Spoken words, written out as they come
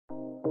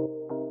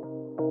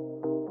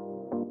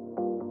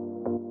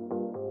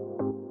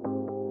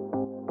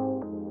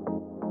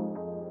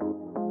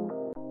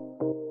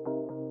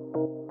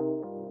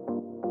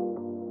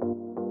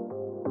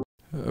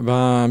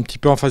Un petit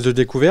peu en phase de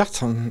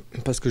découverte,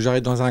 parce que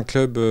j'arrive dans un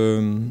club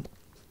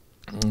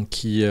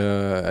qui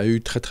a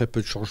eu très très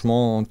peu de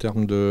changements en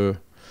termes de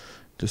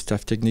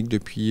staff technique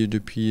depuis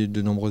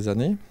de nombreuses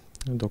années.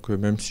 Donc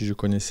même si je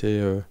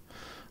connaissais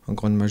en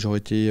grande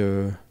majorité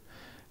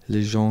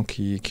les gens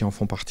qui en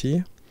font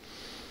partie.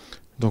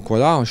 Donc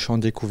voilà, je suis en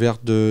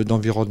découverte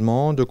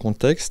d'environnement, de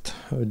contexte,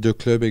 de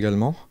club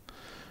également.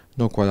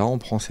 Donc voilà, on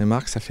prend ses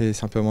marques, ça fait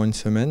simplement une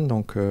semaine,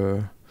 donc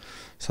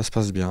ça se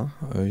passe bien.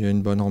 Il y a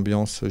une bonne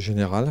ambiance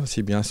générale,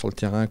 aussi bien sur le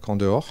terrain qu'en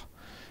dehors.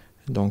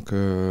 Donc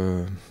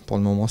pour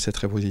le moment, c'est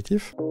très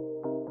positif.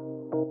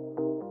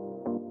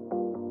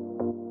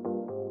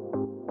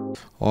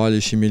 Oh, elle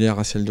est similaire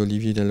à celle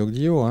d'Olivier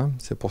Dall'Oglio, hein.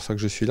 C'est pour ça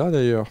que je suis là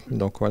d'ailleurs.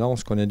 Donc voilà, on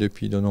se connaît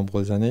depuis de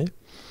nombreuses années.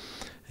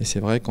 Et c'est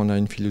vrai qu'on a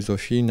une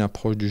philosophie, une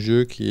approche du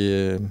jeu qui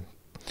est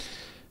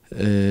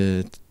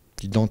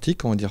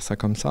identique, on va dire ça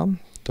comme ça.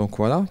 Donc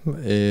voilà,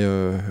 et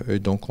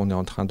donc on est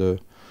en train de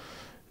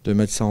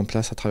mettre ça en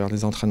place à travers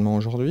les entraînements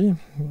aujourd'hui.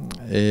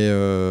 Et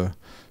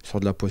sur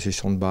de la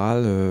possession de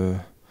balles.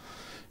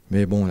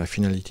 Mais bon, la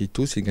finalité de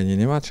tout, c'est gagner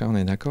les matchs, hein, on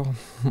est d'accord.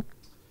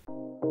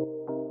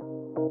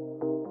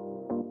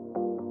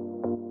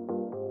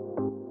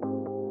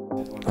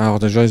 Alors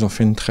déjà, ils ont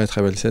fait une très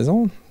très belle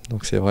saison.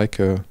 Donc c'est vrai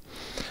que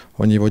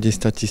au niveau des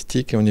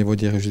statistiques et au niveau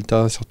des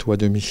résultats, surtout à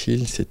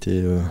domicile,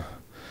 c'était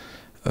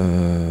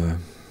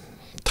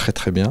très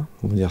très bien,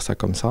 on va dire ça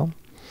comme ça.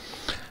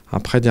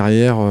 Après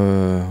derrière,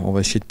 on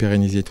va essayer de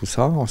pérenniser tout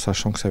ça, en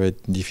sachant que ça va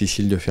être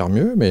difficile de faire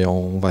mieux, mais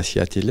on va s'y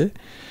atteler.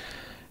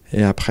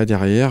 Et après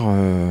derrière,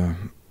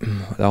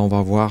 là on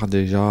va voir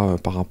déjà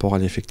par rapport à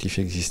l'effectif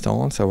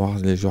existant, savoir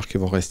les joueurs qui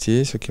vont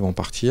rester, ceux qui vont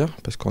partir,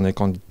 parce qu'on est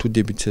qu'en tout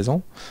début de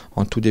saison,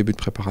 en tout début de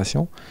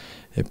préparation.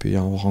 Et puis il y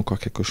aura encore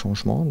quelques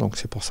changements, donc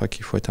c'est pour ça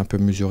qu'il faut être un peu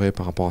mesuré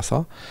par rapport à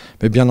ça.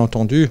 Mais bien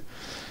entendu,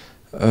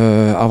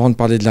 avant de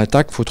parler de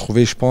l'attaque, il faut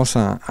trouver, je pense,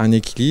 un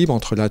équilibre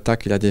entre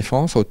l'attaque et la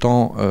défense.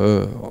 Autant,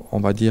 on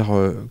va dire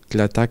que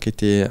l'attaque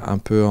était un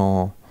peu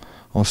en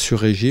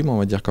sur-régime, on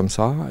va dire comme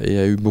ça, et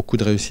a eu beaucoup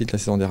de réussite la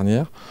saison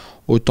dernière.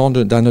 Autant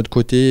d'un autre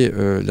côté,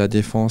 la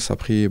défense a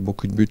pris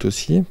beaucoup de buts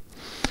aussi.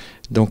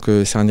 Donc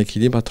c'est un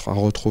équilibre à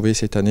retrouver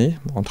cette année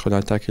entre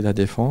l'attaque et la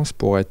défense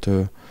pour être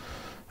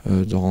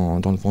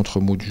dans le ventre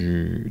mou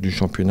du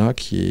championnat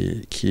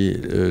qui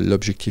est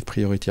l'objectif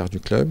prioritaire du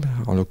club,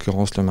 en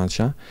l'occurrence le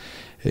maintien.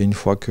 Et une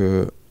fois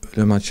que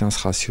le maintien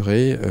sera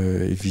assuré,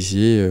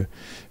 viser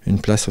une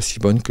place aussi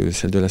bonne que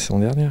celle de la saison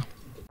dernière.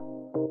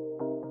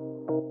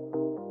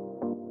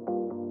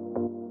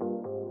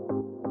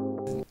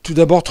 Tout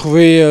d'abord,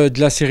 trouver de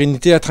la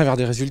sérénité à travers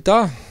des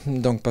résultats,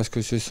 donc parce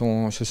que ce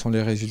sont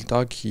les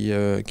résultats qui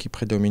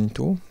prédominent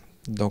tout.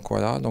 Donc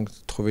voilà, donc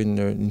trouver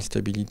une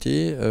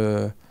stabilité.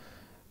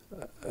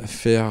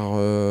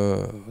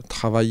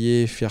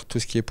 Travailler, faire tout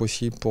ce qui est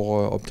possible pour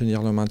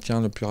obtenir le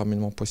maintien le plus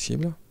rapidement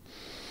possible,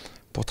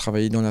 pour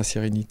travailler dans la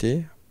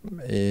sérénité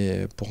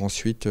et pour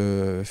ensuite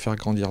faire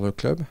grandir le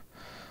club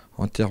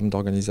en termes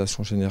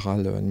d'organisation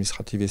générale,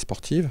 administrative et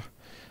sportive,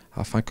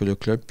 afin que le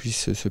club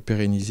puisse se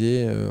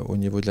pérenniser au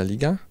niveau de la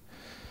Ligue 1.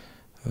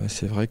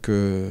 C'est vrai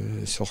que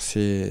sur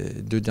ces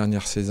 2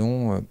 dernières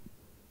saisons,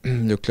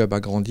 le club a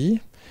grandi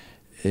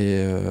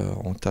et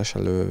on tâche à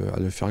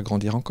le faire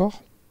grandir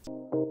encore.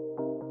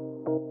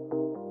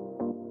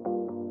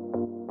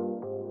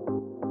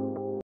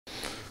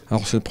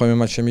 Alors c'est le premier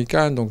match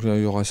amical, donc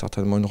il y aura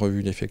certainement une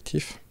revue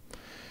d'effectifs.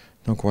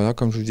 Donc voilà,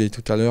 comme je vous disais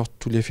tout à l'heure,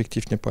 tout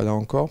l'effectif n'est pas là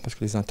encore parce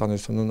que les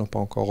internationaux n'ont pas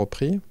encore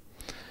repris.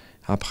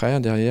 Après,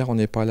 derrière, on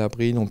n'est pas à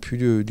l'abri non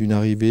plus d'une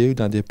arrivée ou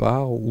d'un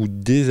départ, ou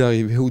des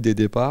arrivées ou des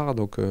départs.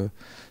 Donc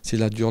c'est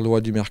la dure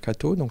loi du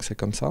mercato, donc c'est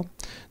comme ça.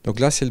 Donc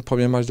là, c'est le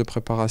premier match de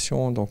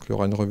préparation, donc il y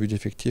aura une revue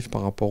d'effectifs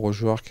par rapport aux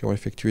joueurs qui ont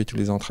effectué tous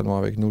les entraînements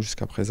avec nous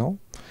jusqu'à présent.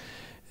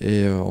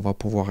 Et on va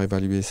pouvoir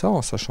évaluer ça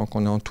en sachant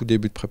qu'on est en tout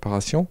début de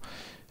préparation.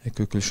 Et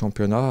que le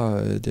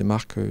championnat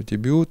démarque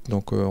début août,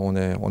 donc on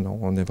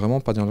est vraiment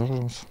pas dans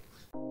l'urgence.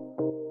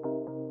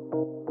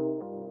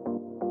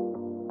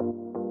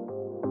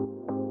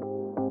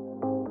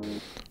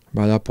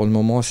 Là pour le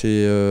moment c'est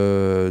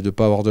de ne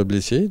pas avoir de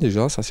blessés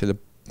déjà, ça c'est le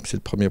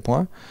premier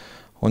point.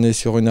 On est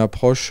sur une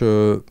approche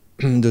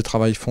de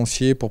travail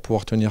foncier pour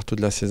pouvoir tenir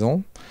toute la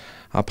saison.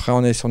 Après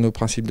on est sur nos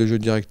principes de jeu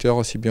directeur,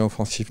 aussi bien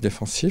offensif que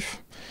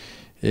défensif.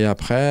 Et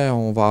après,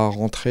 on va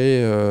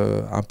rentrer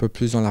un peu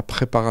plus dans la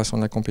préparation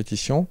de la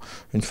compétition,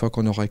 une fois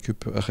qu'on aura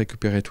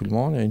récupéré tout le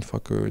monde et une fois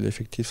que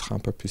l'effectif sera un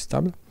peu plus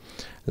stable.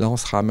 Là, on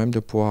sera à même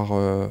de pouvoir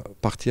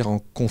partir en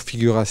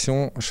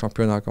configuration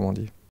championnat, comme on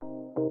dit.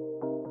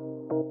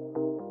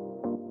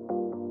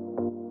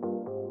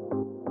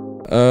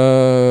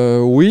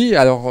 Oui,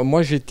 alors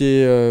moi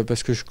j'étais,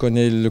 parce que je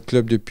connais le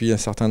club depuis un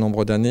certain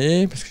nombre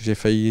d'années, parce que j'ai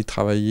failli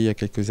travailler il y a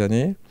quelques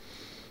années.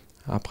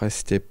 Après,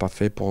 c'était pas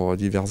fait pour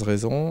diverses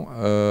raisons.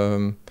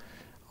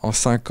 En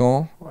 5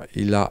 ans,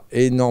 il a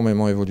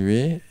énormément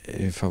évolué,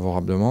 et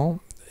favorablement.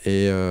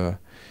 Et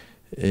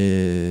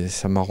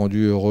ça m'a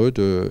rendu heureux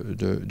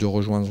de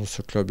rejoindre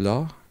ce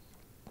club-là.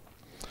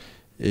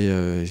 Et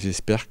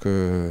j'espère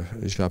que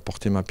je vais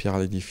apporter ma pierre à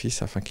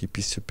l'édifice afin qu'il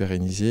puisse se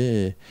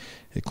pérenniser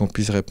et qu'on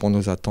puisse répondre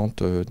aux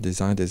attentes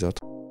des uns et des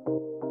autres.